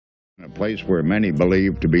A place where many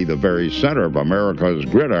believe to be the very center of America's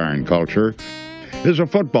gridiron culture is a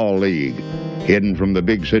football league, hidden from the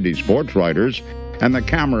big city sports writers and the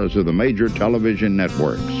cameras of the major television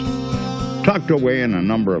networks. Tucked away in a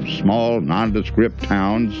number of small, nondescript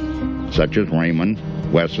towns, such as Raymond,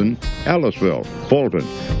 Wesson, Ellisville, Fulton,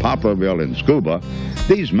 Poplarville, and Scuba,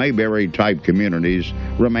 these Mayberry-type communities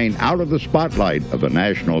remain out of the spotlight of the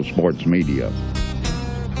national sports media.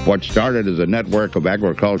 What started as a network of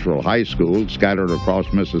agricultural high schools scattered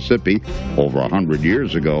across Mississippi over 100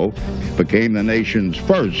 years ago became the nation's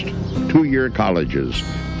first two-year colleges.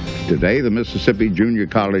 Today, the Mississippi Junior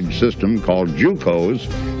College system, called Jucos,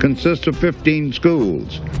 consists of 15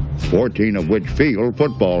 schools, 14 of which field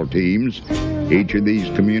football teams. Each of these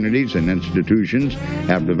communities and institutions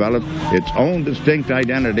have developed its own distinct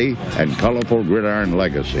identity and colorful gridiron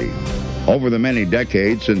legacy. Over the many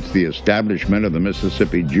decades since the establishment of the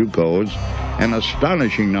Mississippi Jucos, an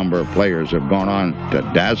astonishing number of players have gone on to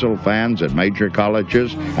dazzle fans at major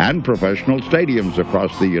colleges and professional stadiums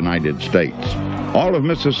across the United States. All of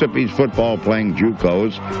Mississippi's football-playing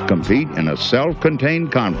Jucos compete in a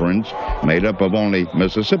self-contained conference made up of only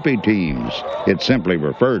Mississippi teams. It's simply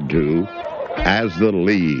referred to as the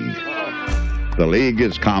League. The League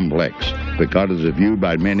is complex because it is viewed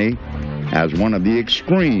by many as one of the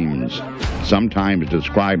extremes, sometimes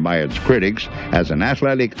described by its critics as an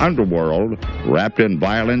athletic underworld wrapped in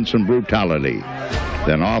violence and brutality,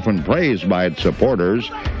 then often praised by its supporters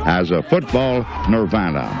as a football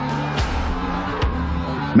nirvana.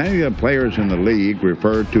 Many of the players in the league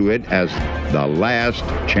refer to it as the Last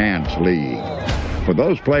Chance League. For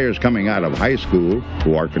those players coming out of high school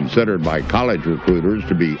who are considered by college recruiters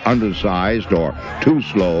to be undersized or too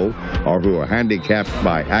slow, or who are handicapped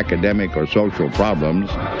by academic or social problems,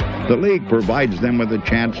 the league provides them with a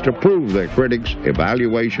chance to prove their critics'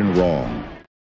 evaluation wrong.